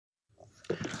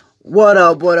What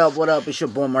up, what up, what up? It's your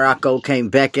boy Morocco Kane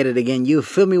back at it again. You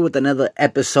feel me, with another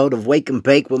episode of Wake and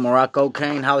Bake with Morocco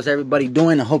Kane. How's everybody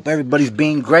doing? I hope everybody's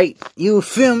being great. You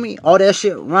feel me? All that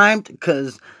shit rhymed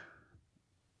because...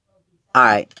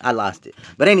 Alright, I lost it.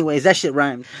 But anyways, that shit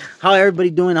rhymed. How everybody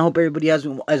doing? I hope everybody is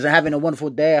having a wonderful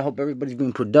day. I hope everybody's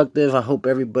being productive. I hope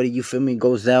everybody, you feel me,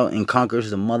 goes out and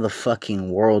conquers the motherfucking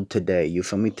world today. You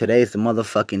feel me? Today is the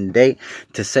motherfucking day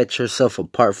to set yourself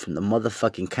apart from the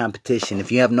motherfucking competition. If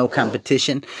you have no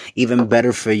competition, even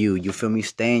better for you. You feel me?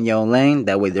 Stay in your lane.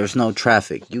 That way there's no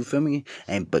traffic. You feel me?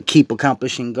 But keep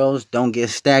accomplishing goals. Don't get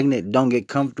stagnant. Don't get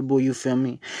comfortable. You feel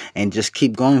me? And just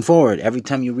keep going forward. Every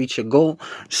time you reach a goal,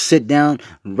 sit down.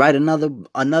 Write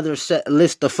another set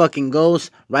list of fucking goals.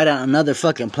 Write out another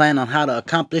fucking plan on how to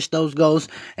accomplish those goals.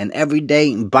 And every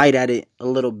day, bite at it a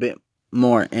little bit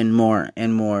more and more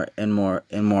and more and more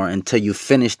and more until you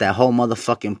finish that whole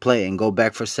motherfucking play and go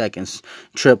back for seconds,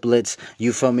 triplets,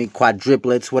 you feel me,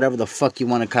 quadruplets, whatever the fuck you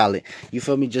want to call it. You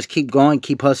feel me? Just keep going,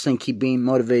 keep hustling, keep being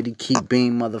motivated, keep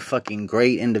being motherfucking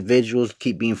great individuals,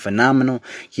 keep being phenomenal,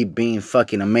 keep being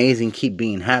fucking amazing, keep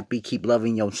being happy, keep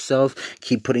loving yourself,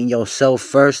 keep putting yourself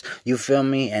first, you feel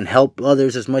me, and help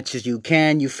others as much as you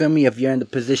can, you feel me. If you're in the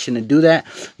position to do that,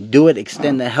 do it.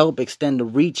 Extend the help, extend the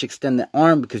reach, extend the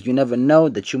arm, because you never know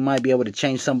that you might be able to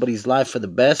change somebody's life for the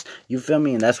best, you feel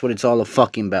me, and that's what it's all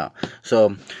fucking about.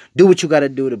 So do what you gotta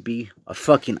do to be a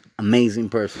fucking amazing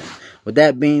person. With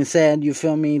that being said, you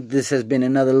feel me, this has been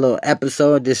another little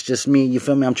episode. This just me, you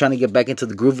feel me, I'm trying to get back into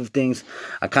the groove of things.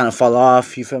 I kind of fall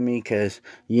off, you feel me, because,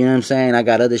 you know what I'm saying, I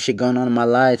got other shit going on in my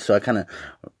life, so I kind of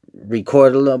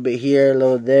record a little bit here, a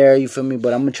little there, you feel me,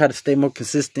 but I'm gonna try to stay more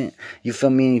consistent, you feel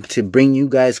me, to bring you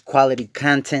guys quality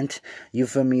content, you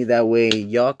feel me, that way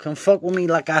y'all can fuck with me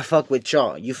like I fuck with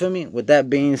y'all, you feel me. With that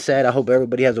being said, I hope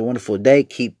everybody has a wonderful day.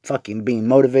 Keep fucking being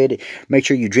motivated. Make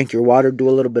sure you drink your water, do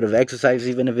a little bit of exercise,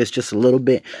 even if it's just a little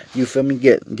bit, you feel me,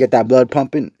 get that blood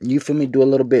pumping, you feel me, do a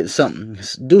little bit something,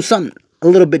 do something a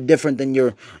little bit different than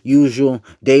your usual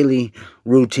daily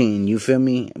routine, you feel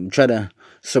me. Try to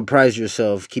surprise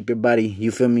yourself. Keep your body,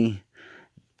 you feel me,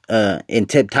 in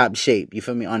tip-top shape, you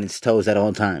feel me, on its toes at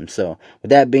all times. So, with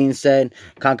that being said,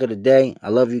 conquer the day. I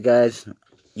love you guys.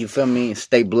 You feel me?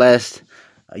 Stay blessed.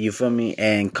 You feel me?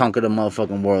 And conquer the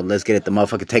motherfucking world. Let's get it, the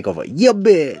motherfucking takeover. Yeah,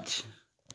 bitch.